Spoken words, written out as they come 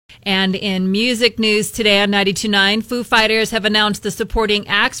And in music news today on 92.9, Foo Fighters have announced the supporting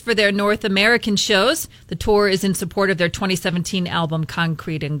acts for their North American shows. The tour is in support of their 2017 album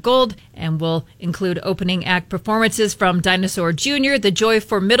Concrete and Gold and will include opening act performances from Dinosaur Jr., The Joy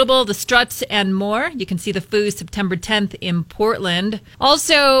Formidable, The Struts, and more. You can see the Foo September 10th in Portland.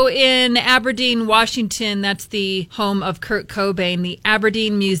 Also in Aberdeen, Washington, that's the home of Kurt Cobain. The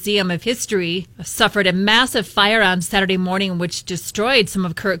Aberdeen Museum of History suffered a massive fire on Saturday morning, which destroyed some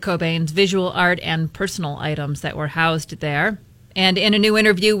of Kurt Cobain's visual art and personal items that were housed there. And in a new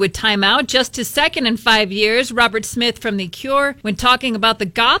interview with Time Out, just his second in 5 years, Robert Smith from The Cure, when talking about the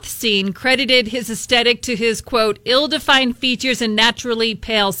goth scene, credited his aesthetic to his, quote, ill-defined features and naturally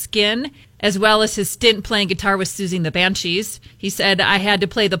pale skin, as well as his stint playing guitar with Susie and the Banshees. He said, I had to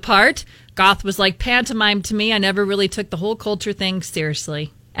play the part. Goth was like pantomime to me. I never really took the whole culture thing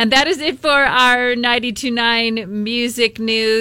seriously. And that is it for our 92.9 music news.